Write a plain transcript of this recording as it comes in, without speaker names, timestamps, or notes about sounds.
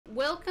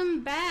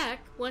Welcome back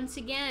once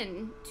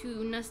again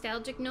to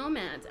Nostalgic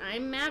Nomads.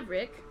 I'm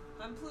Maverick.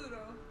 I'm Pluto.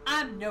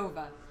 I'm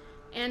Nova.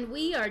 And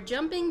we are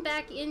jumping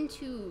back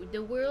into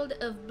the world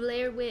of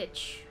Blair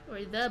Witch, or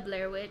the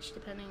Blair Witch,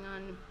 depending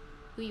on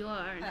who you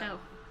are and how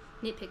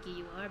nitpicky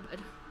you are, but...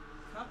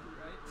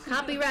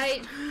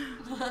 Copyright.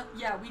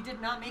 Yeah, we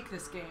did not make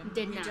this game.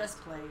 We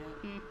just play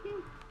it. Mm-hmm.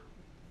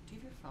 Do you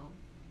have your phone?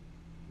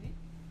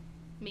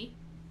 Me?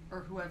 Or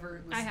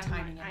whoever was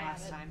timing it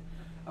last time.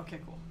 Okay,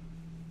 cool.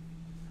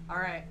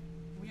 Alright,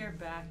 we are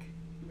back.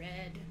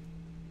 Red.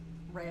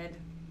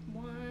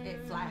 Wine.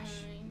 It flash.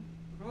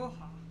 Roja.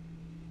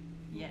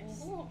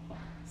 Yes. Roja.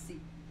 See.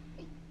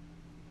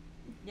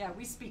 Yeah,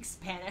 we speak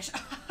Spanish.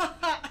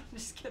 I'm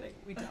just kidding.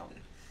 We don't.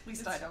 At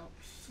least I don't.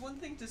 It's one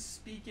thing to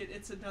speak it,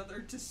 it's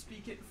another to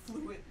speak it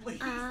fluently.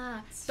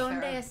 Ah,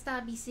 ¿dónde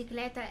está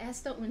bicicleta?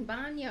 Esto un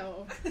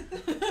baño.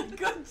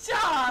 Good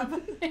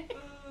job!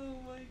 Oh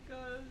my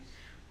gosh.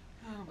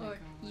 Oh my Or,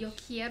 gosh. yo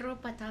quiero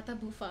patata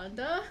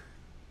bufanda.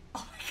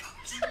 Oh my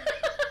gosh.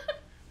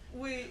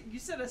 Wait, you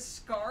said a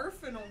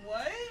scarf and a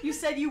what? You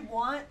said you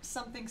want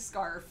something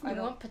scarf. You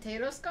want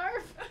potato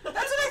scarf? That's what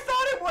I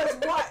thought it was.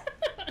 What?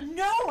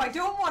 No, I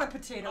don't want a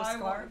potato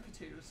scarf. I want a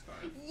potato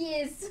scarf.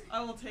 Yes.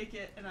 I will take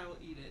it and I will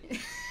eat it.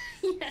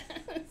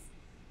 Yes.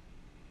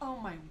 Oh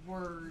my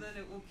word. Then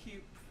it will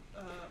keep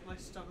my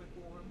stomach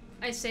warm.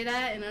 I say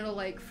that and it'll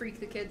like freak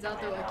the kids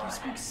out. They're like, you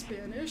speak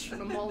Spanish?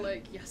 And I'm all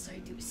like, yes I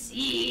do.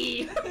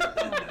 See.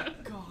 Oh my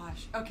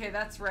gosh. Okay,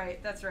 that's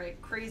right. That's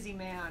right. Crazy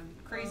man.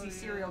 Crazy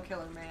serial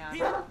killer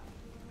man.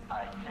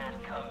 I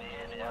said come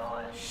in,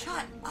 Ellen.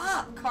 Shut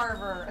up,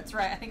 Carver. That's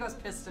right. I think I was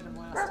pissed at him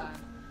last time.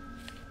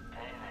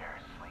 Hey there,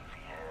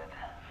 sleepyhead.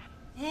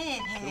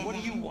 Hey, What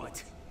do you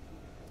want?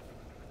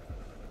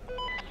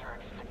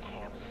 Search the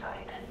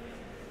campsite.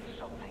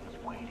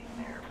 Something's waiting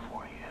there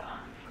for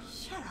you.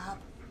 Shut up.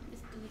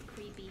 This dude's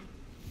creepy.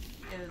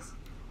 Is.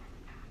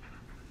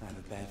 I have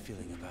a bad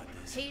feeling about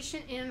this.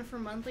 Patient in for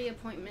monthly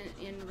appointment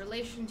in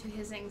relation to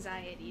his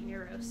anxiety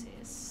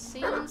neurosis.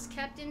 Seems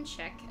kept in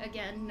check.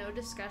 Again, no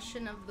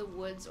discussion of the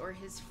woods or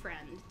his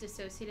friend.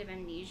 Dissociative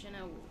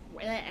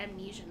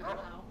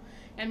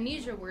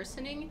amnesia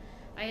worsening.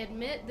 I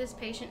admit this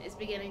patient is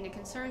beginning to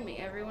concern me.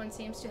 Everyone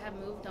seems to have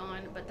moved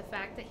on, but the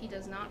fact that he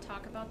does not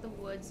talk about the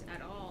woods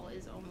at all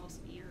is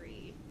almost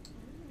eerie.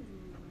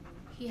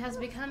 He has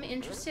become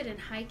interested in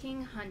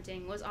hiking,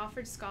 hunting, was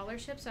offered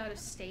scholarships out of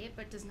state,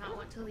 but does not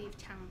want to leave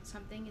town.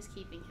 Something is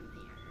keeping him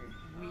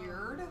here.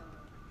 Weird.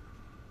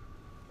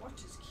 What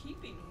is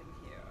keeping him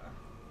here?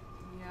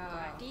 Yeah.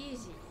 Quite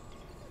easy.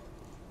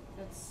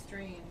 That's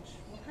strange.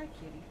 Well, hi,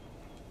 kitty.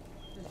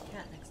 There's a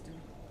cat next to me.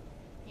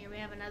 Here we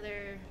have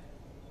another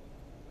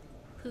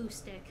poo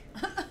stick.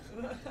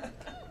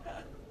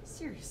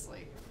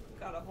 Seriously.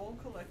 Got a whole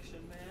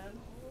collection, man.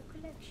 Whole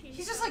collection.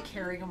 He's just like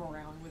carrying them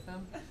around with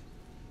him.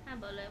 Hi,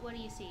 Bullet. What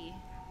do you see?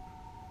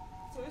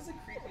 It's always the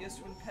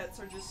creepiest when pets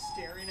are just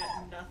staring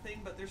at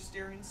nothing, but they're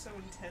staring so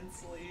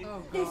intensely.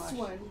 Oh gosh. This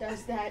one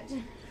does that.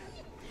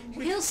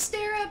 He'll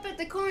stare up at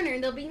the corner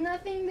and there'll be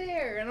nothing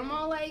there. And I'm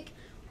all like,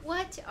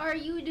 what are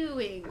you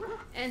doing?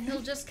 And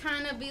he'll just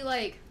kind of be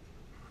like,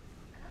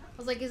 I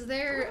was like, is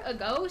there a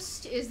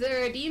ghost? Is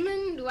there a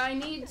demon? Do I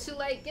need to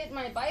like get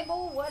my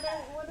Bible? What do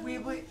I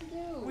need to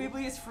do?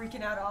 Weebly is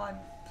freaking out on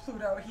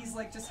Pluto. He's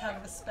like just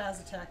having a spaz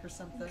attack or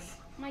something.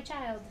 My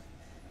child.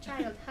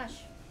 Child,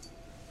 hush.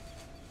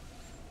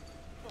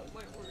 Oh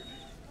my word.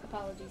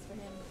 Apologies for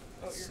him.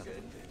 Oh, you're Son good.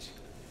 of a bitch.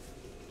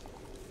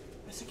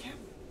 There's a camera.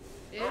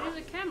 There is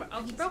a camera.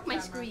 Oh, he broke my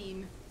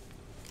screen.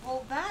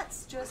 Well,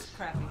 that's just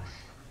crappy.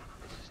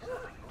 This is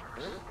nothing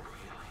personal, really.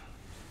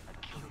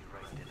 I'd kill you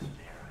right then and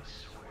there, I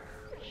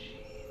swear. She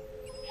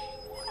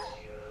wants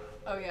you.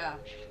 Oh yeah.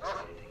 She's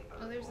exciting.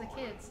 Oh, there's the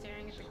kid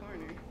staring at the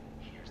corner.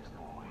 Here's the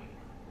boy.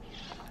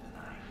 Here's the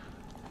knife.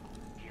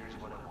 Here's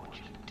what I want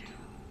you to do.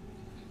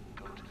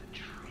 Go to the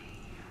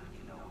tree.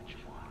 You know which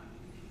one.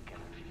 Get a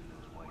few of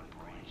those white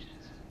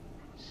branches.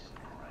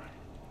 Simple, right?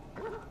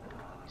 Now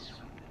let me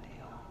sweep the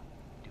deal.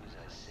 Do as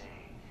I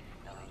say.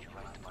 Now lead you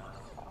right to my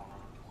little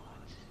corner of the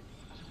woods.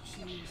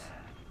 Jeez.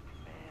 Chat,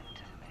 man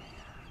to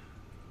man.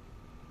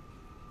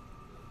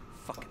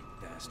 Fucking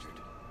bastard.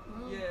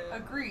 Yeah.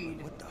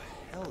 Agreed. What the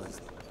hell is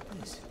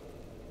this?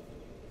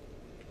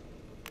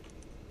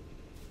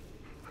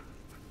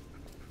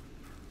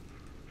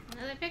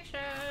 Another picture.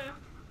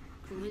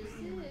 Who is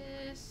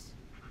this?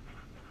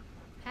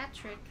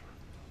 Patrick.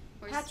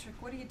 Patrick,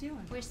 what are you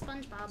doing? Where's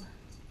SpongeBob?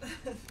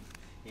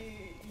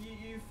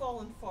 You've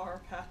fallen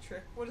far,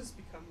 Patrick. What has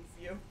become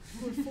of you?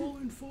 We're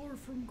falling far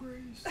from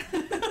grace.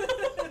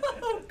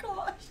 Oh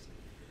gosh.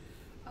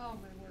 Oh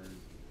my word.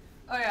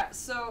 Oh yeah,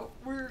 so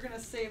we're gonna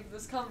save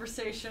this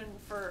conversation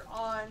for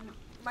on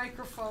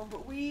microphone,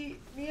 but me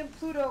and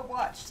Pluto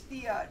watched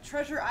the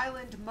Treasure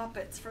Island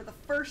Muppets for the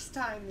first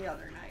time the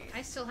other night.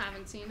 I still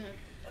haven't seen it.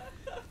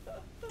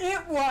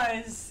 It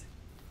was.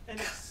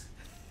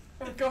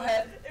 Go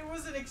ahead. It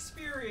was an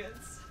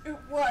experience.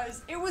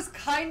 It was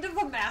kind of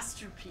a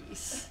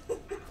masterpiece.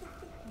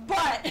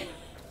 But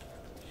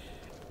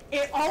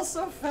It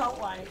also felt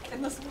like,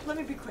 and listen, let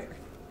me be clear,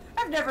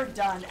 I've never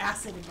done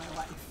acid in my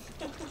life.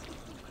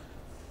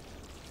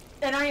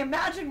 And I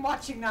imagine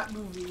watching that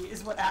movie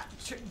is what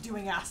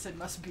doing acid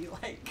must be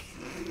like.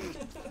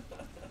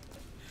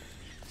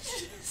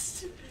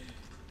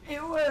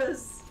 It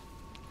was,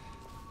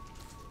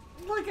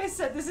 like I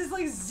said, this is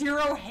like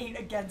zero hate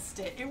against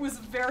it. It was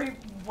a very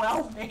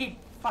well-made,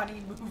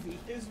 funny movie.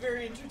 It was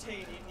very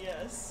entertaining,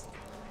 yes.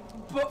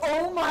 But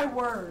oh my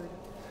word.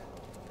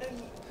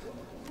 And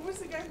who was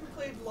the guy who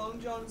played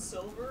Long John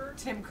Silver?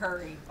 Tim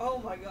Curry. Oh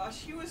my gosh,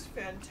 he was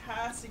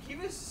fantastic. He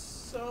was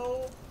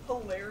so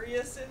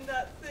hilarious in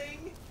that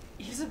thing.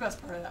 He's the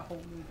best part of that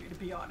whole movie, to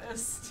be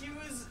honest. He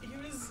was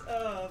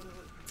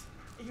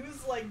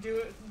like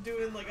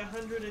doing like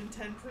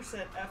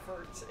 110%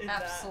 effort in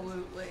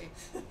Absolutely.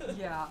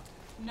 Yeah.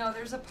 No,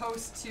 there's a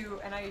post too,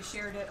 and I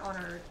shared it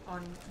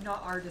on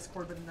not our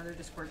Discord, but another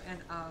Discord, and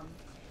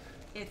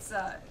it's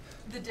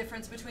the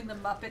difference between the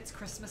Muppets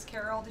Christmas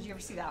Carol. Did you ever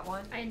see that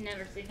one? I had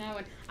never seen that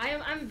one.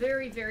 I'm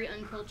very, very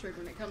uncultured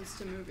when it comes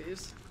to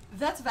movies.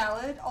 That's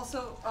valid.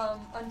 Also,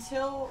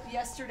 until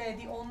yesterday,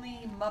 the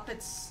only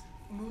Muppets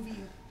movie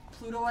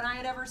Pluto and I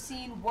had ever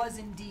seen was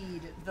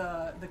indeed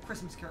the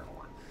Christmas Carol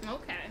one.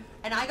 Okay.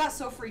 And I got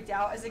so freaked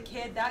out as a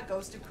kid, that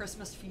Ghost of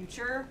Christmas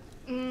Future.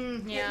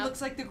 Yeah. It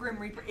looks like the Grim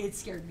Reaper. It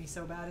scared me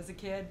so bad as a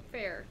kid.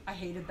 Fair. I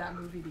hated that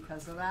movie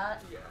because of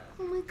that. Yeah.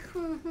 Oh my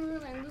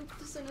god, I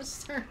looped us in a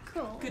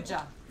circle. Good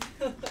job.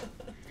 I don't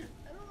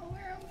know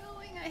where I'm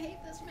going. I hate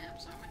this map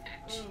so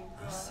much. Oh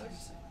gosh.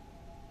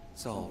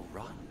 It's all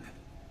rotten.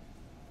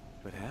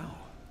 But how?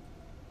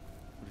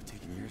 Would have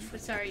taken years for But it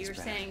to sorry, get you were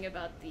this back. saying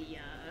about the,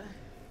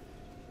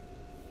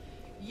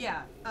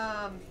 Yeah,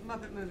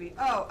 Muppet movie.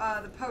 Oh,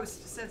 the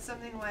post said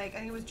something like, I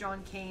think it was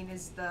John Kane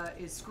is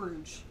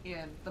Scrooge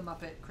in the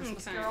Muppet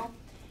Christmas Okay. Carol.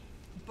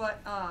 But,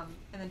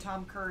 and then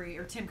Tim Curry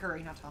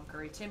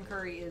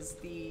is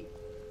the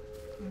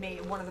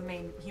one of the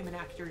main human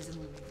actors in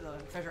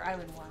the Treasure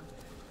Island one.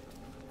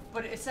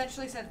 But it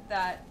essentially said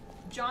that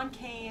John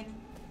Kane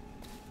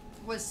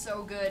was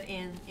so good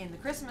in the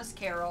Christmas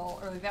Carol,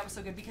 or like that was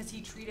so good because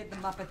he treated the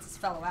Muppets as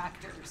fellow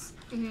actors.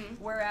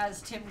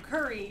 Whereas Tim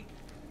Curry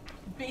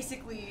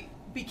basically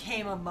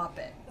became a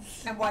Muppet,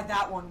 and why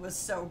that one was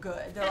so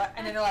good.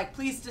 And then they're like,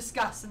 please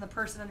discuss, and the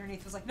person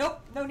underneath was like, nope,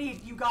 no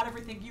need, you got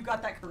everything, you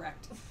got that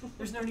correct.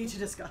 There's no need to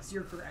discuss,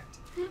 you're correct.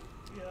 Yeah,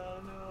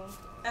 no.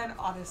 And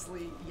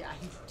honestly, yeah,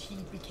 he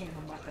became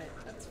a Muppet.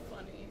 that's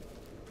funny.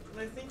 And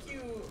I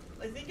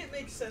think it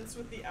makes sense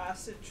with the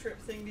acid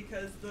trip thing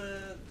because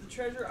the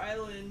Treasure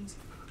Island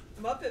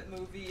Muppet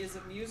movie is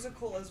a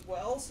musical as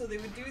well, so they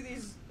would do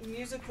these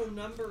musical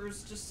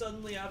numbers just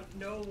suddenly out of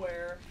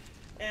nowhere,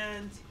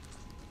 and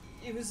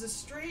it was a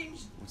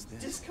strange,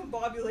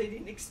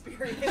 discombobulating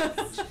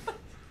experience.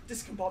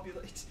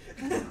 Discombobulate.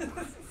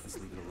 Let's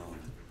leave it alone.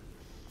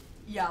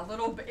 Yeah, a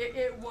little bit.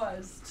 It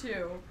was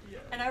too. Yeah.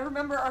 And I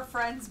remember our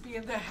friends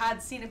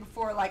had seen it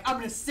before. Like, I'm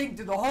gonna sing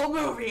through the whole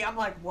movie. I'm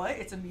like, what?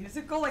 It's a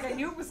musical? Like, I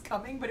knew it was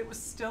coming, but it was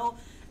still.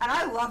 And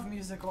I love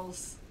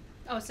musicals,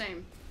 Oh,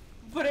 same.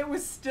 but it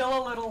was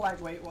still a little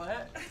like, wait,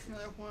 what?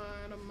 Wait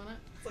a minute.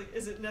 It's like,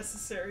 is it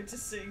necessary to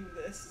sing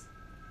this?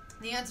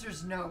 The answer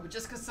is no. But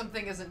just because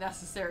something isn't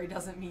necessary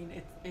doesn't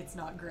mean it's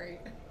not great.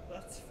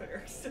 That's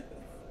fair.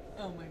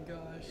 Oh my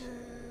gosh.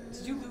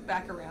 Did you loop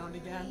back around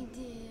again, I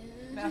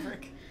did.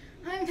 Maverick?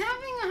 I'm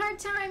having a hard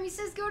time. He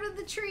says go to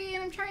the tree,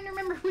 and I'm trying to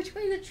remember which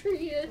way the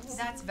tree is.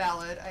 That's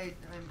valid.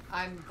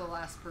 I'm the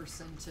last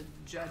person to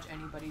judge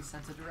anybody's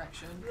sense of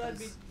direction. That'd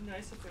be 'cause-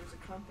 nice if there was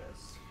a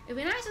compass. It'd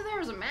be nice if there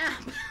was a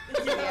map.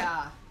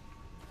 Yeah.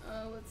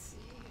 Let's see.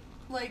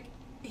 Like,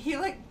 he,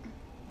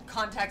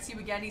 contacts you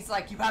again. He's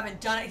like, you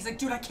haven't done it. He's like,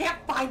 dude, I can't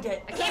find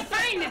it. I can't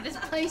find it. This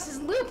place is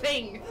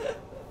looping.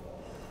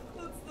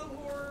 That's the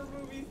horror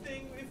movie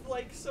thing if,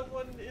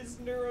 someone is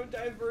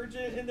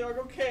neurodivergent and they're like,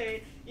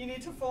 okay, you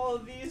need to follow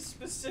these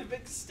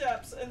specific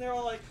steps, and they're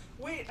all like,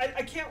 wait,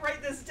 I can't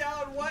write this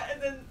down, what?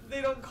 And then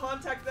they don't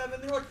contact them,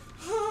 and they're like,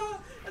 ah,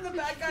 and the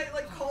bad guy,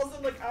 calls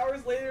them,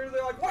 hours later, and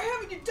they're like, why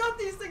haven't you done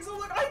these things? And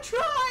I'm like, I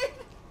tried!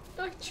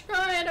 I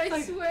tried,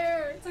 I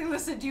swear. It's like,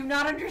 listen, do you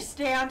not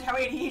understand how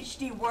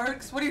ADHD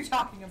works? What are you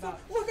talking about?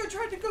 Look, I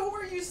tried to go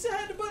where you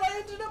said, but I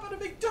ended up at a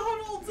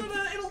McDonald's and in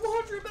a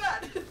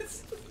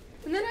laundromat.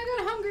 And then I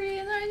got hungry,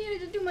 and then I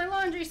needed to do my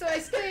laundry, so I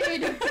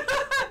stayed.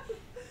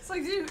 It's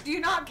like, do you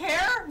not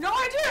care? No,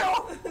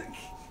 I do!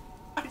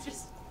 I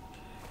just,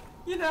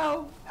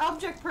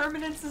 object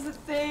permanence is a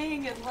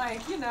thing, and oh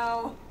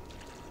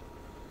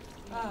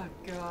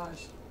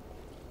gosh.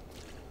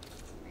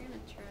 We're gonna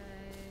try.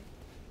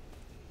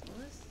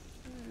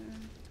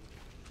 Listen.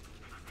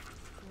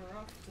 We're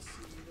off to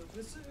see the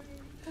wizard.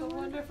 The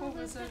wonderful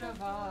Wizard of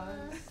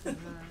Oz.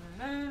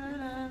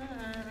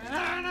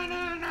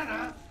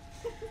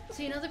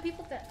 So the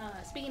people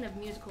that, speaking of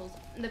musicals,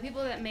 the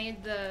people that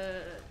made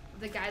the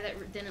guy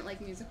that didn't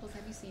like musicals,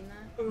 have you seen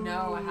that?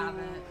 No, I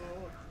haven't.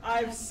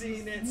 I've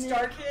seen it.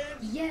 Star Kid?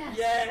 Yes.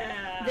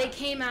 Yeah. They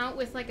came out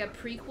with a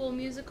prequel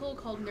musical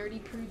called Nerdy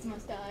Prudes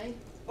Must Die.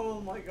 Oh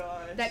my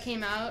gosh. That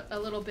came out a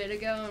little bit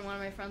ago, and one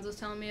of my friends was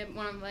telling me,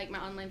 one of like my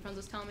online friends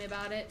was telling me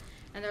about it,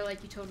 and they're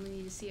like, you totally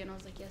need to see it, and I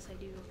was like, yes, I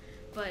do.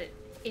 But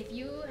if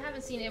you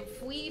haven't seen it,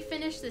 if we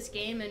finish this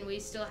game and we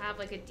still have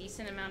like a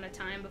decent amount of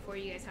time before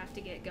you guys have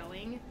to get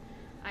going,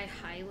 I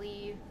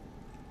highly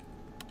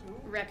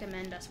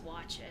recommend us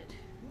watch it.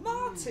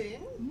 Martin?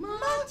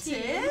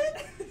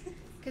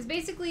 Because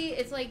basically,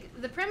 it's like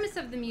the premise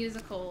of the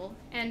musical,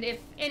 and if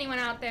anyone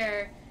out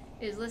there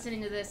is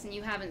listening to this and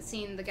you haven't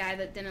seen The Guy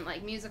That Didn't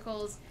Like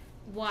Musicals,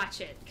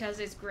 watch it, because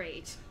it's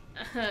great.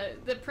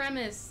 The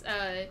premise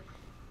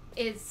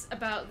is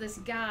about this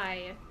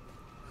guy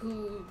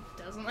who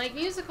doesn't like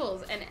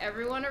musicals, and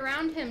everyone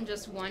around him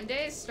just one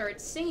day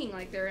starts singing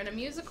like they're in a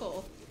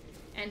musical,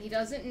 and he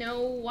doesn't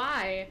know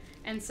why,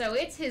 and so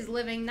it's his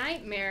living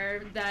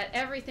nightmare that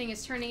everything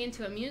is turning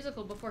into a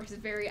musical before his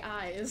very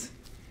eyes.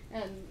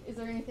 And is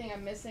there anything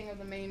I'm missing of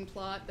the main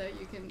plot that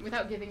you can,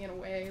 without giving it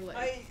away?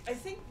 Like, I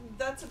think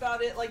that's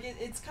about it. Like,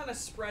 it's kind of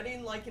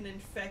spreading like an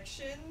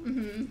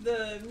infection,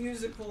 the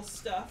musical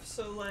stuff.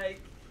 So,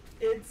 like,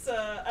 it's,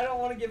 I don't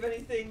want to give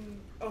anything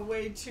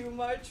away too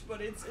much,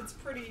 but it's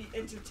pretty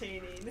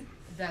entertaining.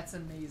 That's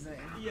amazing.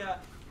 Yeah.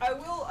 I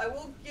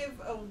will give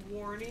a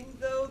warning,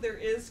 though. There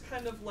is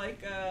kind of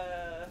like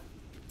a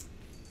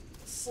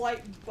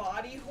slight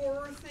body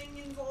horror thing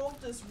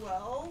involved as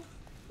well.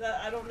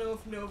 That I don't know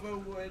if Nova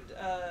would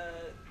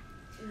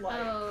like.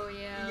 oh,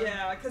 yeah.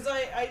 Yeah, because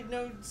I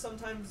know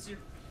sometimes you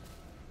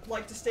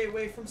like to stay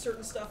away from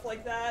certain stuff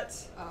like that.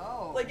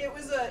 Oh. Like it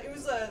was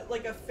a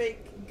like a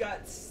fake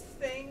guts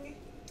thing.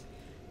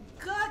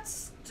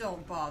 Guts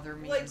don't bother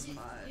me Like as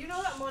much. you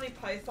know that Monty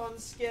Python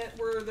skit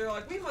where they're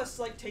like, we must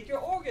like take your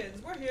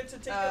organs. We're here to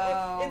take.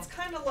 Oh. It's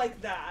kind of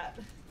like that.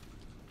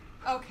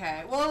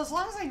 Okay. Well, as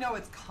long as I know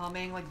it's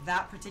coming, like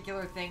that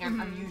particular thing,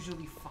 I'm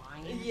usually fine.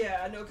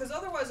 Yeah, no, because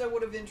otherwise I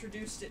would have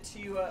introduced it to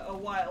you a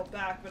while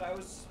back, but I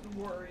was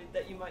worried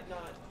that you might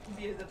not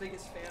be the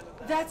biggest fan of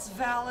that. That's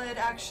valid,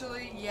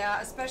 actually.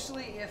 Yeah,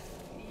 especially if,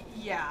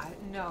 yeah,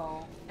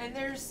 no. And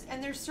there's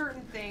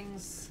certain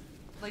things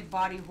like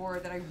body horror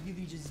that I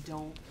really just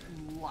don't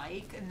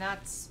like, and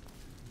that's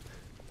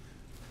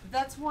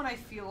one I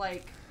feel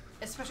like,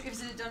 especially if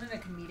it's done in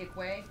a comedic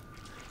way.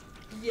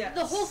 Yes.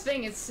 The whole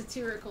thing is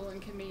satirical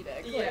and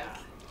comedic. Yeah.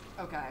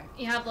 Okay.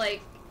 You have,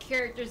 like,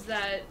 characters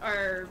that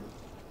are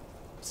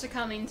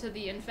succumbing to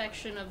the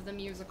infection of the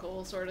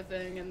musical sort of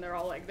thing, and they're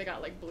all like, they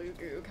got like blue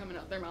goo coming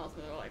out their mouth,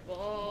 and they're like,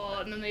 oh,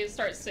 and then they just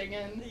start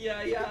singing.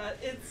 Yeah,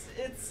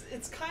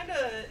 it's kind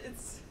of,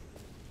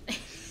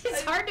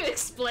 It's hard to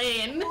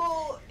explain.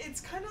 well,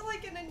 it's kind of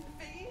like an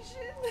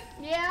invasion.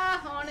 Yeah,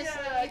 honestly.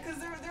 Yeah, because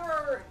there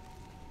are,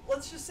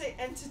 let's just say,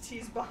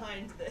 entities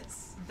behind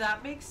this.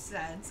 That makes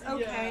sense.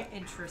 Okay, Yeah.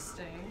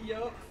 interesting.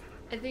 Yup.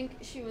 I think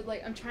she would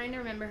like, I'm trying to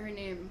remember her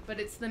name, but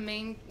it's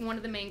one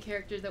of the main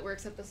characters that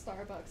works at the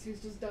Starbucks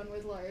who's just done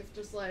with life,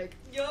 just like,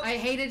 Yup. I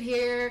hate it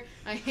here,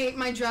 I hate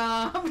my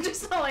job,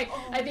 just all like,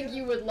 Oh, I think yeah.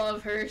 you would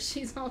love her.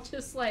 She's all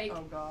just like,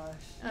 Oh gosh.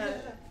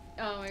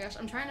 oh my gosh,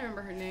 I'm trying to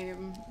remember her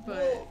name, but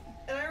Well,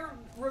 and I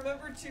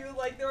remember too,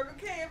 like, they're like,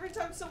 okay, every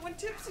time someone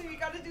tips you, you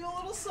gotta do a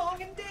little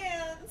song and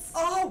dance.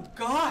 Oh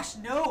gosh,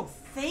 no,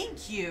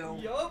 thank you.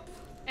 Yup.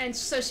 and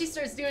so she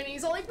starts doing it, and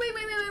he's all like, wait,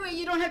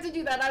 you don't have to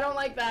do that, I don't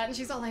like that, and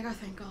she's all like, oh,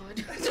 thank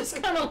God.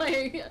 Just kind of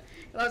like,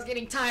 I was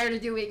getting tired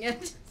of doing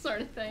it,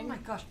 sort of Oh thing. my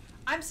gosh.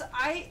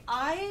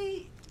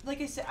 I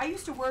like I said, I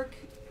used to work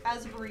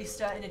as a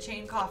barista in a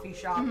chain coffee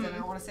shop that I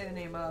don't want to say the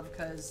name of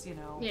because, you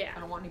know, Yeah. I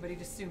don't want anybody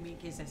to sue me in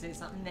case I say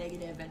something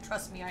negative, and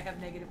trust me, I have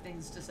negative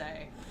things to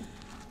say.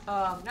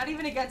 Not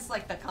even against,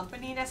 like, the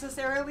company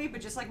necessarily, but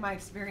just, like, my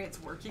experience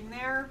working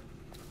there.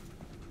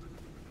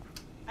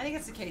 I think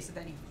it's the case with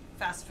any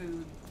fast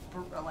food,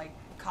 or, like,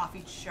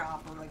 coffee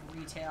shop or, like,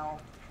 retail.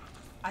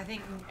 I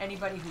think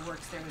anybody who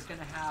works there is going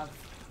to have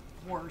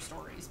horror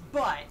stories.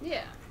 But,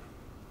 Yeah.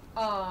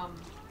 oh,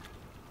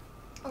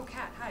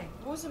 Kat, hi.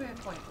 What was the main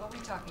point? What were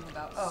we talking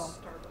about? Oh.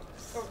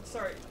 Starbucks. Oh,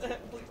 sorry.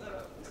 Bleep that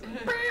out.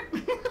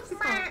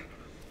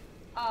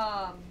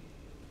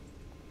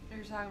 We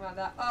were talking about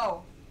that.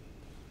 Oh.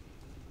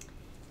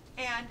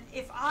 And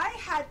if I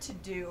had to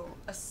do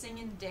a sing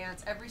and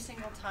dance every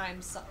single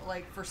time,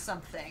 like, for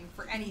something,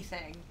 for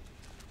anything,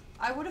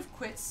 I would have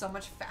quit so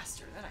much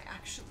faster than I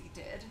actually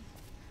did.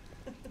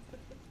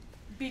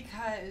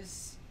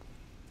 Because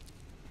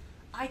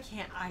I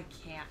can't.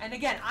 And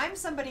again, I'm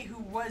somebody who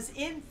was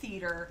in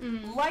theater,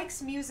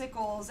 likes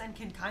musicals, and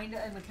can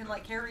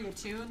like carry a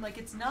tune. Like,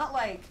 it's not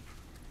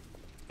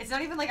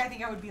even like I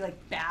think I would be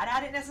like bad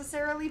at it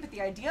necessarily, but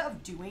the idea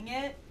of doing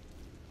it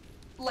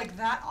like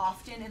that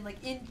often and like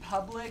in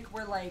public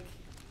where like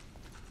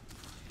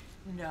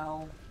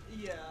no.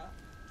 Yeah.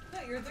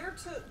 No, you're there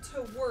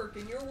to work,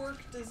 and your work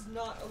does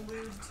not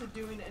allude to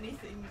doing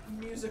anything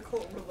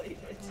musical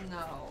related.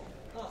 No.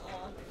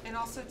 Uh-uh. And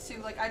also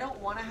too, like, I don't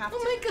want to have Oh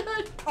to. my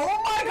God.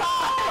 Oh my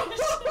gosh!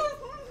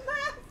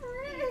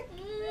 Maverick!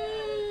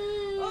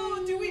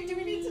 Oh, do we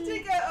need to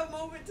take a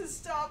moment to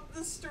stop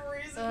the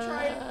stories and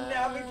try and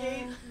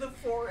navigate the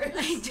forest?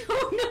 I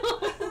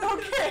don't know.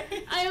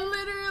 Okay. I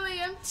literally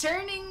am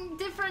turning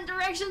different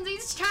directions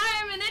each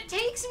time, and it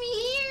takes me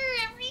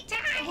here every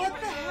time. What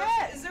the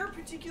heck? Is there a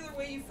particular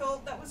way you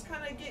felt that was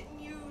kind of getting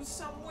you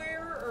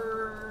somewhere,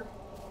 or?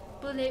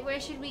 Bullet, where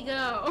should we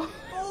go?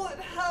 Bullet,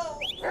 help!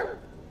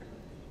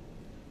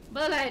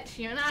 Bullet,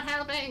 you're not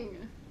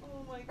helping.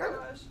 Oh my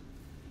gosh.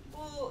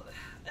 Well,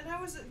 and I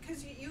was,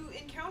 because you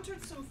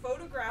encountered some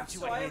photographs,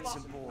 so I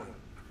handsome boy.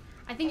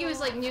 I think it was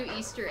like new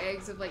Easter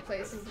eggs of like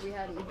places we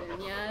hadn't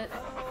been yet.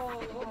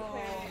 Oh,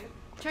 okay.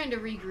 Trying to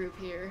regroup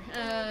here.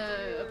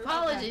 dear.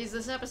 Apologies,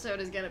 this episode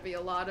is gonna be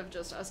a lot of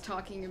just us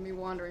talking and me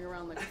wandering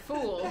around like a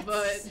fool,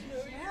 but No,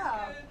 you're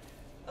Yeah.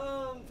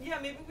 good. Yeah,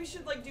 maybe we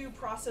should like do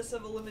process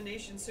of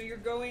elimination. So you're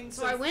going.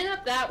 so I went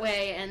up that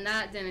way and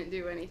that didn't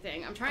do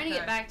anything. I'm trying to Okay.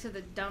 get back to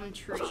the dumb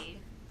tree.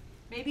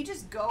 Maybe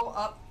just go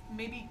up.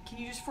 Maybe can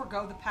you just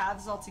forego the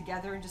paths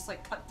altogether and just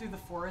like cut through the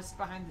forest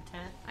behind the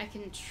tent? I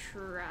can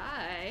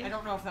try. I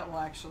don't know if that will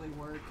actually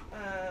work.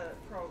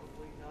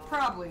 Probably not.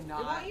 Probably We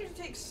not. want you to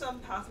take some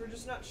path. We're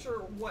just not sure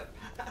what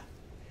path.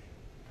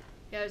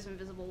 Yeah, there's an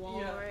invisible wall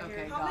Yeah. right Okay.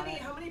 here. got it.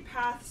 How many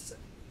paths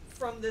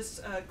from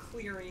this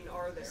clearing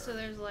are there? So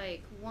there's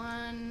like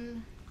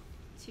 1,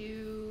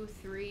 2,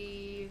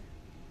 3,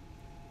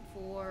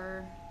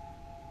 4,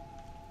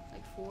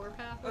 like 4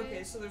 pathways.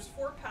 Okay, so there's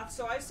 4 paths.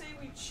 So I say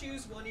we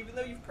choose one, even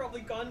though you've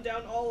probably gone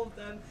down all of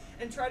them,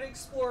 and try to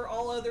explore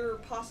all other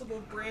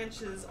possible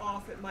branches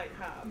off it might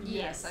have.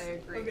 Yes, Yes. I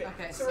agree.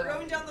 Okay, so we're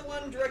going down the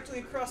one directly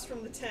across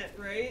from the tent,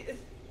 right?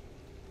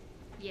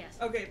 Yes.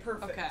 Okay,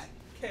 perfect. Okay.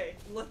 Okay,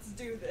 let's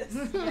do this.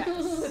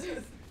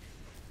 Yes.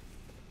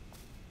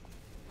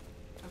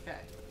 Okay.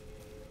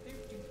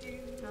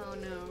 Oh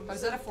no. Oh,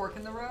 is that a fork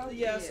in the road?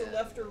 Yeah, so Yeah.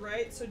 left or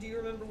right. So do you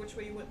remember which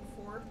way you went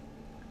before?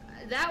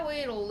 That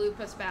way it'll loop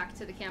us back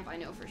to the camp. I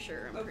know for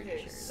sure. I'm pretty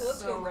Okay, sure. so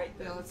let's go right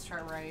then. Yeah, let's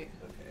try right.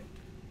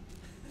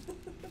 Okay.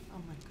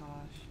 Oh my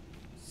gosh.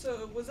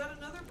 So was that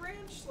another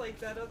branch? Like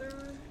that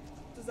other?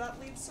 Does that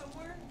lead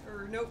somewhere?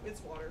 Or nope,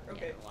 it's water.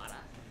 Okay. Yeah, water.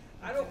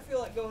 I don't feel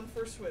like going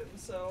for a swim,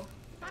 so.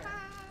 Well,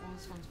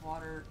 this one's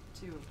water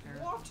too,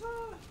 apparently.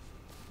 Water.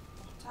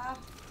 Water.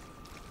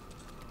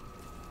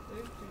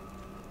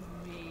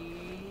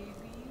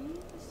 Maybe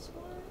this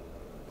one?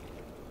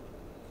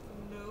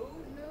 No.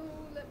 No,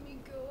 let me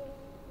go.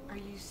 Are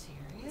you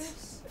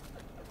serious?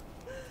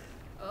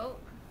 Oh.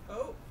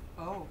 Oh.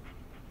 Oh.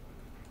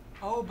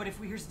 Oh, but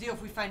here's the deal,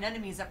 if we find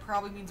enemies, that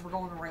probably means we're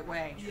going the right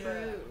way. Yeah.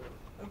 True.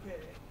 Okay.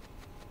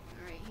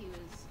 Alright, he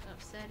was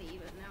upsetty,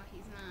 but now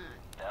he's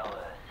not.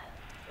 Ellis,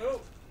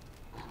 Oh.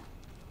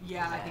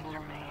 Yeah, I think we're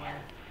going the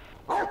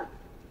right way.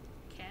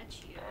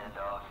 Catch you. and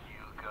off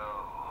you go.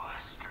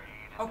 Straight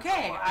into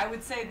Okay, the I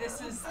would say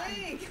this is...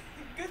 Dang.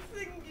 Good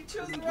thing you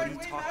chose the What are right you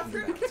way, talking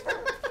Maverick.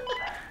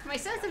 My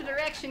sense of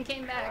direction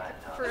came back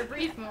for a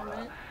brief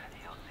moment.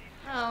 You'll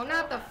see Oh,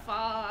 not the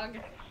fog.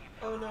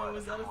 Oh no,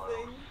 is that a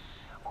thing?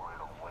 or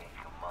it'll wake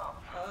him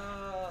up.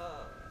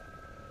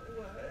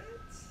 What?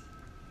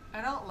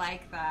 I don't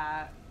like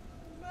that.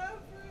 Maverick.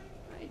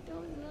 I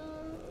don't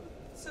know.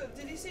 So,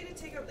 did he say to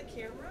take out the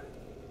camera?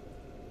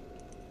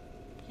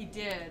 He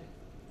did.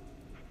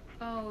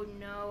 Oh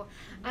no.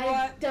 What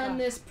I've done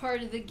the- this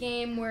part of the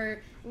game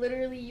where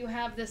literally you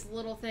have this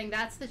little thing.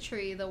 That's the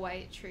tree, the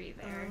white tree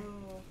there.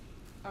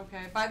 Oh.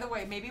 Okay, by the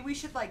way, maybe we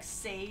should, like,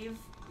 save,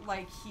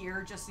 like,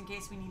 here, just in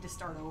case we need to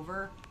start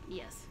over.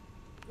 Yes.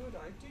 Good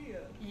idea.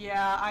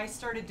 Yeah, I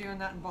started doing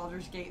that in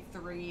Baldur's Gate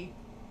 3.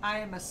 I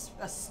am a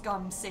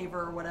scum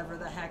saver, or whatever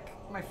the heck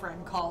my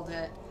friend called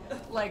it.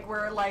 Like,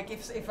 where, like,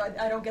 if I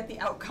don't get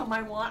the outcome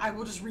I want, I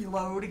will just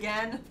reload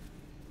again.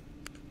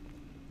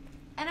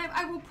 And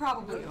I will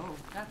probably... Oh,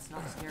 that's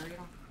not scary at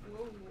all.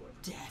 Whoa.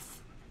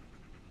 Death.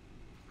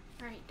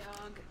 Alright,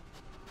 dog.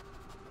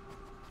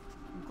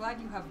 I'm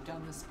glad you have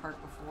done this part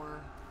before.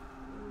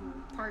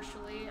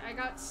 Partially. I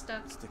got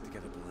stuck. Stick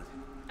together, Bullet.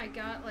 I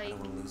got I like. don't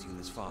want to lose you in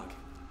this fog.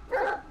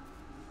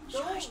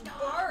 Shush, Don't dog.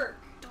 bark.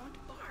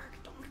 Don't bark.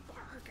 Don't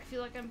bark. I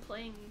feel like I'm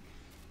playing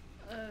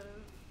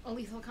a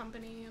Lethal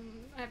Company and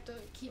I have to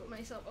keep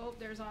myself. Oh,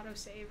 there's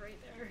autosave right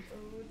there.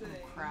 Oh, Oh, dang.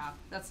 crap.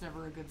 That's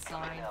never a good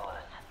sign.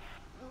 Ellis,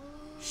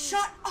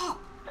 Shut up!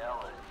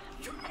 Ellis,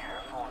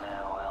 careful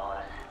now,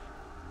 Ellis.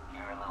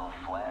 Your little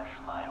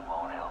flashlight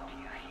won't help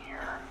you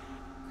here.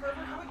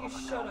 Carver, how about you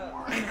shut up?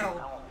 Worry, I No.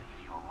 won't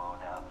leave you alone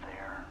out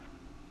there.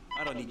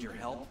 I don't need your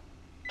help.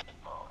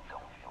 Oh,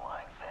 don't feel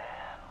like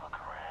that. Look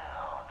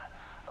around.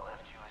 I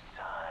left you a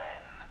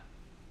sign.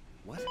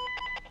 What?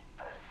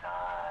 A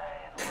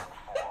sign. Look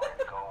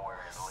for it. Go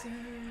where it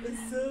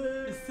leads.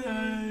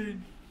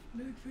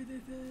 Look for the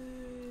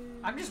thing.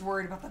 I'm just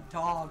worried about the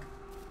dog.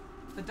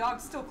 The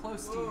dog's still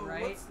close to you, Whoa,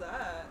 right? what's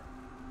that?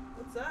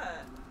 What's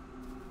that?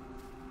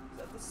 Is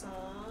that the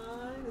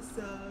sign? The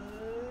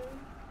sign?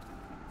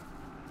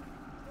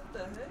 What the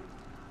heck?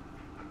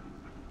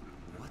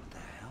 What the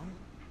hell?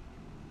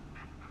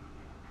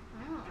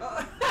 Oh.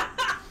 Oh.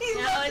 He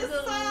That left was a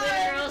a sign!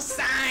 literal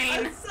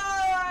sign. A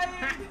sign!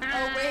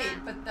 Oh wait,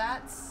 but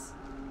that's...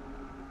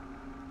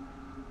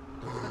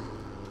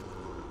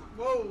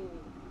 Whoa.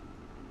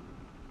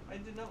 I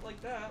did not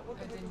like that. What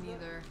the I heck didn't was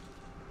that? either.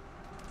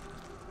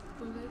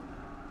 Bullet.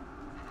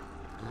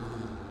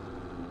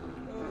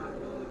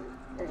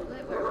 Oh,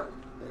 Bullet,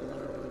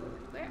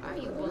 where are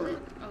you, Bullet?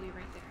 Oh, you're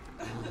right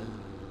there.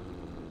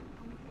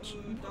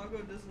 Doggo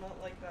does not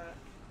like that.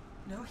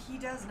 No, he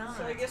does not.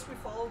 So I guess we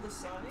follow the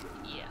sign?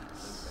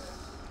 Yes.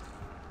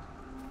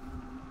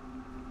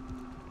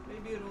 Okay.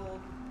 Maybe it'll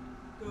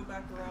go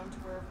back around to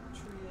wherever the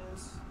tree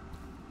is.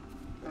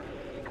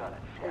 You got it,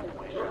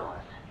 definitely,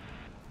 Alice.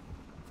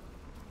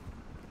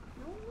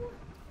 No?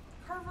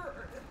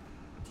 Carver,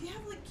 do you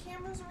have like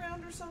cameras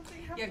around or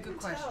something? How Yeah, can good you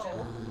question.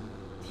 tell?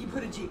 He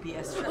put a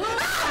GPS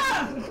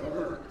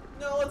tracker.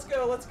 No, let's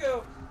go, let's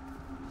go.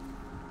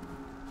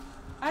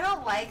 I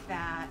don't like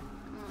that.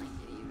 I don't like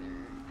it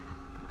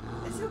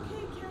either. It's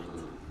okay, cat.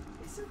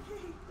 It's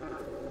okay.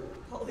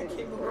 Polly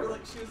came over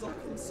like she was all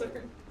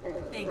concerned.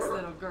 Thanks,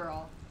 little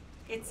girl.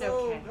 It's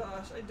Oh okay.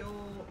 gosh, I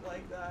don't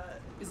like that.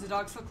 Is the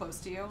dog so close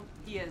to you?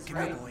 He is, Come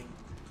right? on, boy.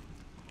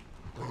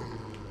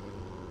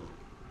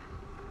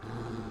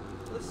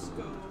 Let's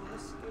go,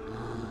 let's go.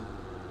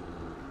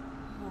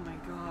 Oh my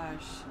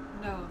gosh.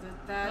 No,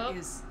 that Oh.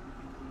 is.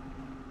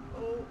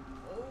 Oh,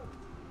 oh,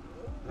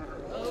 oh.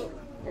 Oh,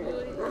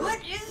 really? What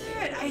is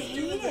it? I It's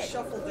doing hate the it.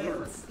 shuffle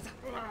dance.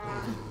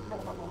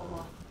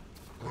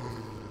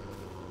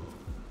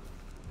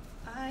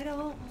 I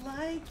don't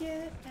like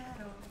it at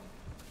all.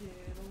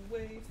 Get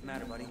away from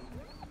Matter, buddy.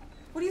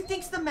 What do you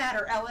think's the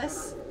matter,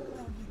 Ellis?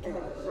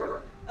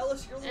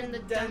 Ellis, your little And the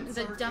dents,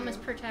 the aren't dumbest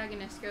you?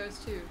 protagonist goes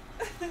too.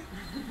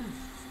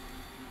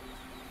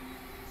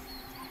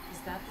 Is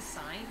that the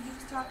sign he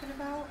was talking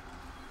about?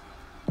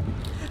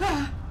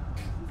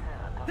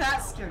 That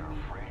scared me.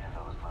 Afraid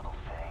of those little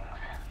things.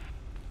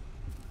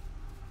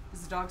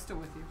 Is the dog still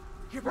with you?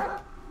 Here, bro.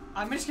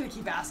 I'm just gonna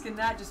keep asking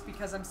that just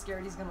because I'm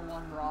scared he's gonna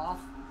wander off.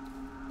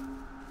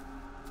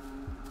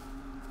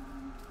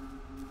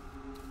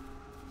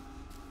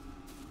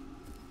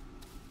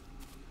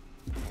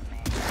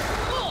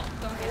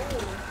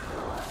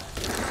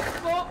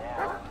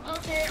 Oh,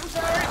 okay, I'm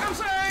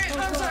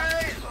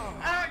sorry.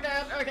 Oh,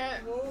 God, okay.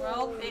 Whoa.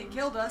 Well, it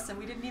killed us and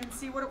we didn't even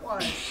see what it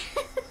was.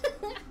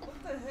 What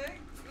the heck?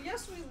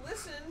 Yes, we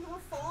listened. We're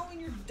following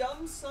your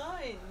dumb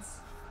signs.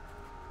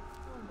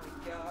 Oh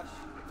my gosh.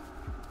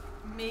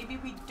 Maybe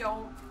we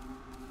don't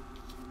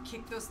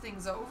kick those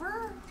things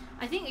over?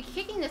 I think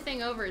kicking the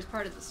thing over is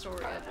part of the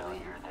story, I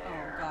believe.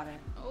 Oh, got it.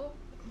 Oh,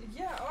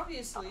 Yeah,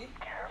 obviously.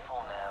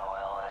 Careful now,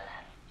 Alice.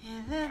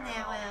 Yeah,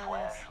 now,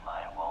 Alice.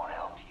 Flashlight won't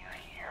help you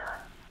here.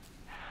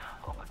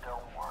 Oh, but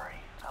don't worry.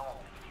 I won't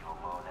leave you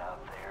alone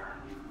out there.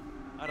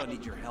 I don't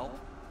need your help.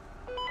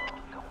 Oh,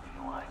 don't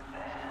feel like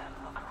that.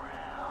 Look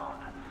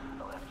around.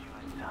 I left you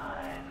a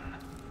sign.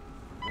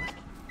 What?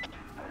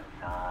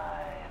 A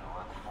sign.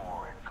 Look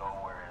for it. Go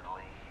where it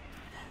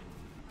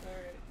leads.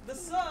 Alright. The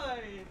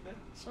sign!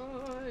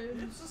 sorry.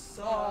 It's a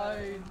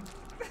sign.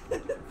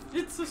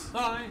 It's a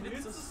sign. It's,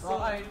 It's a a sign.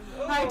 sign.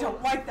 Oh. I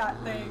don't like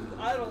that thing.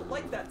 I don't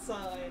like that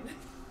sign.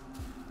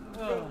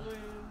 I'm Ugh.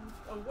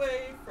 going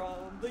away from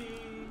the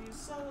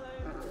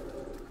sign.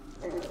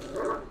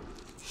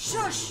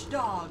 Shush,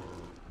 dog.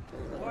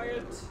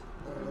 Quiet.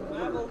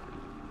 Mammal.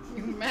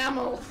 You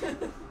mammal.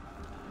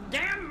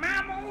 Damn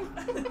mammal.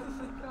 That's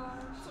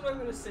what I'm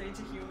gonna say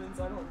to humans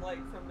I don't like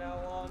from now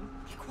on.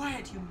 Be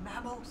quiet, you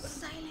mammal.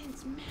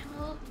 Silence,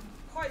 mammal.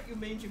 Quiet, you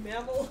mangy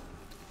mammal.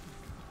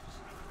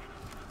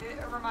 It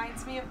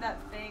reminds me of that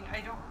thing. I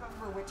don't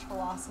remember which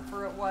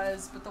philosopher it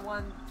was, but the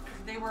one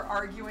they were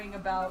arguing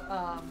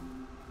about.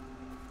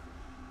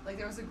 Like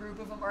there was a group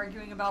of them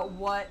arguing about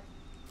what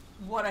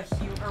a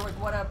human or like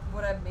what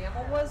a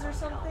mammal was or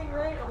something,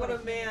 right? Or What a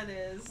human- man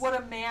is. What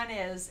a man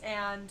is,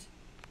 and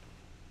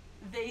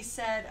they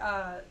said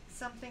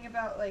something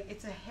about like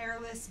it's a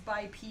hairless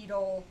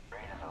bipedal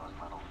Afraid of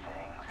those little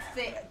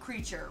things.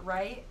 creature,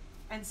 right?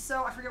 And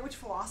so I forget which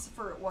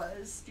philosopher it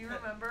was. Do you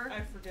remember?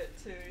 I forget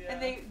too, yeah.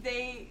 And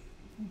they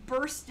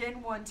burst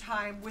in one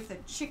time with a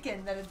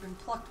chicken that had been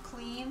plucked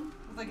clean,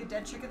 with like a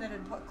dead chicken that had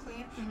been plucked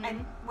clean,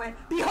 and went,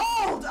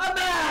 "Behold, a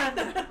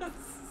man!"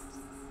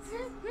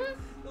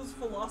 Those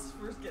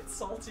philosophers get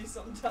salty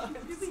sometimes.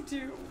 Really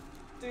do.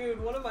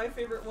 Dude, one of my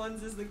favorite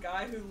ones is the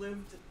guy who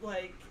lived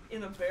like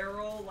in a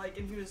barrel, like,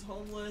 and he was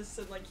homeless,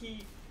 and like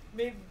he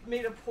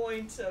made a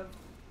point of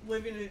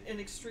living an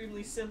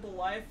extremely simple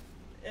life,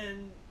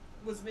 and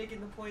was making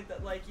the point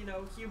that like, you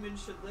know,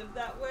 humans should live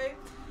that way.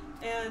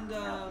 And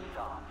Stop.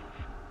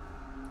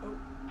 oh,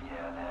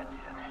 Yeah, that's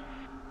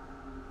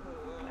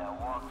it. Now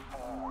walk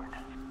forward.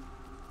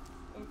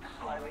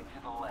 Slightly okay.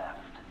 to the left.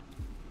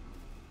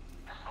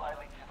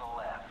 Slightly to the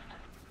left.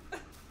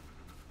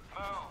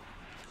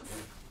 Move.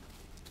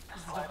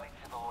 Slightly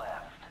to the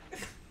left.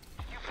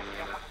 You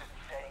forget what's at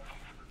stake.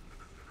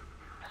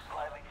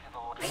 Slightly to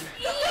the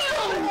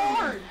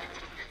left. Lord!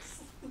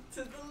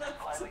 To the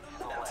left, Slightly to to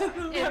the the left.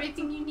 left.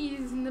 Everything you need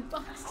is in the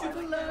box to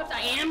the left.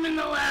 I am in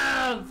the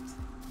left.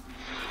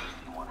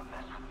 You want to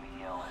mess with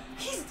me, Ellen?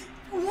 He's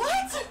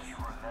what? You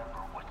remember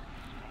what's at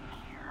stake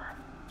here.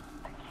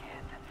 The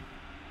kid.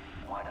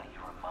 Why don't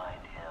you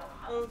remind him?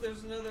 Oh,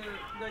 there's another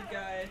red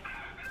guy.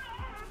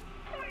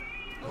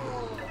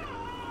 Oh.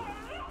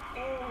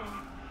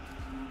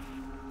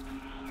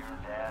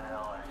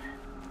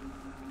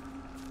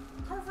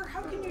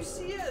 you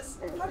see us?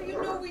 How do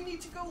you know we need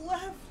to go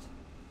left?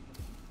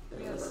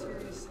 Yeah,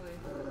 seriously.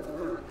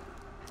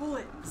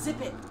 Bullet,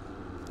 zip it.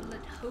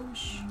 Bullet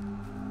hoosh.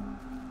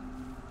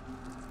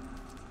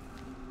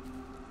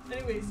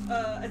 Anyways,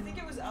 I think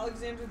it was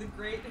Alexander the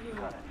Great who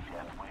Got it,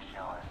 Chef. Wish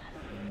us.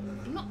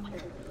 No.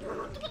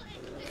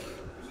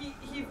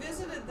 he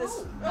visited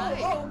this. hi.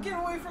 Oh, get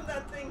away from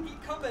that thing! He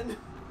coming.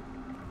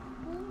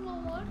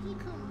 Oh Lord, he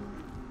come.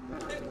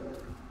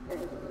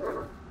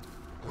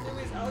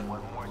 Anyways, One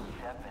more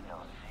step and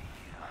they'll see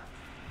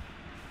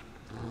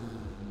you.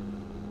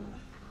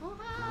 Oh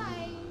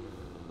hi.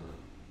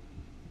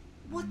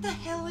 What the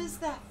hell is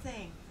that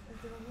thing? I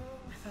don't know.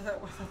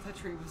 I thought that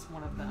tree was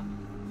one of them.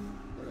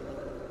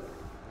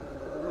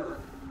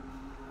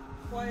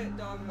 Quiet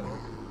doggo.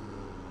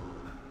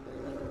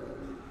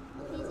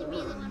 Is it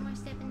really one more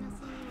step in the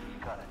sea?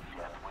 Got it,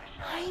 Chef. Wish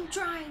us. I'm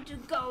trying to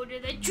go to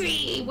the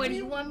tree. What do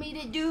you want me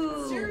to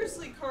do?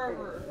 Seriously,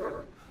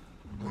 Carver.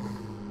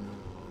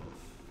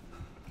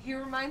 He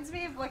reminds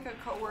me of like a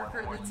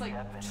coworker that's like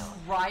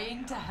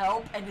trying to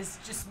help and is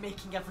just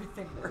making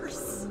everything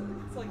worse.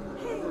 It's like,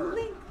 hey,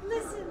 Link,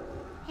 listen.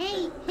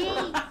 Hey,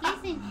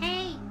 listen,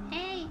 hey.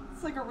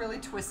 It's like a really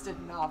twisted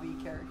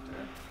Navi character.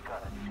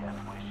 Got it, Chef.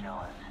 Wish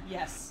us.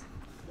 Yes.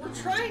 We're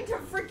trying to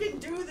freaking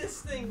do this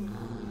thing.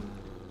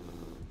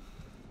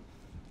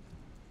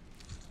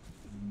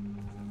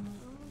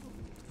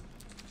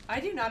 I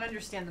do not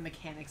understand the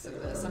mechanics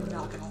of this, I'm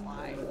not gonna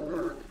lie.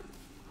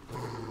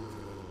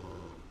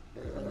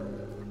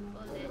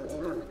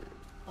 Bullet.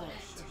 Oh,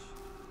 shush.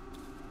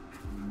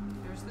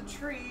 There's the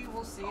tree,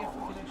 we'll see if we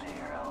Almost can actually...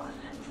 there, Alice.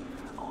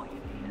 All you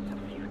need is a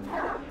few.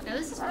 Now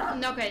this is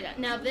okay.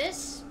 Now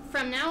this,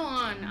 from now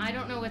on, I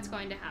don't know what's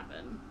going to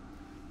happen,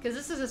 because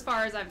this is as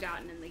far as I've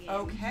gotten in the game.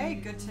 Okay,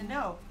 good to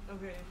know.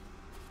 Okay.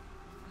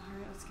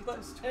 Alright, let's get But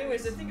those toys.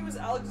 anyways, I think it was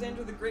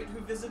Alexander the Great who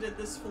visited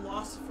this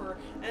philosopher,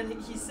 and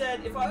he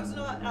said, if I was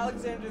not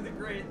Alexander the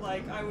Great,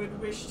 like, I would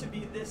wish to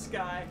be this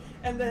guy.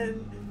 And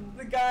then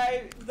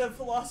the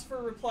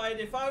philosopher replied,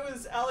 if I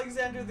was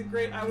Alexander the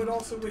Great, I would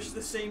also wish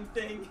the same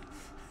thing.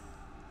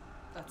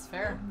 That's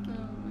fair. Oh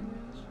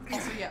my gosh.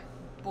 Also, yeah,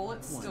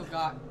 Bullet's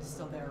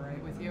still there,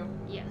 right, with you?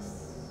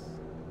 Yes.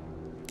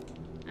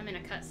 I'm in a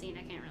cutscene.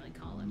 I can't really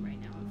call him right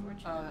now,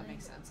 unfortunately. Oh, that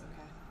makes sense, okay.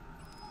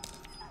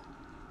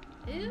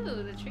 Ew,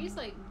 the tree's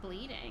like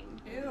bleeding.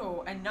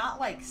 Ew, and not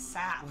like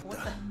sap.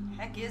 What the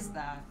heck is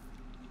that?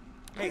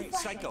 Hey,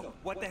 Psycho,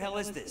 what the hell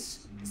is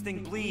this? This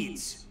thing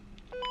bleeds.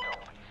 Don't be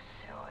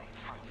silly.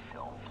 Freaks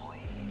don't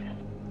bleed.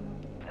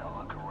 Now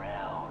look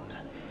around.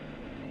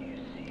 Do you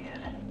see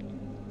it?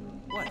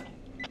 What?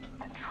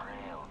 The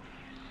trail.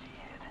 Do you see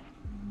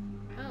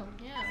it? Oh,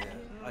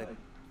 yeah. I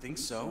think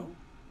so.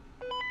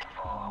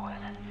 Follow it.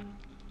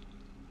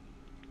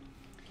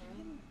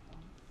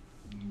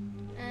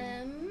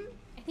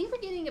 I think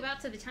we're getting about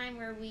to the time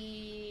where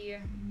we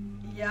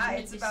Yeah,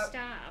 need to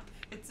stop.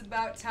 It's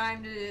about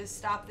time to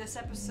stop this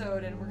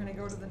episode, and we're gonna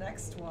go to the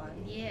next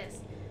one.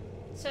 Yes.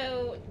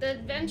 So the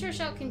adventure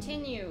shall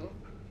continue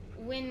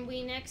when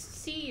we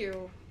next see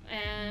you.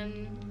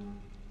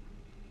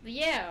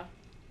 Yeah.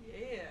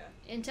 Yeah.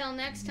 Until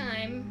next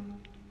time.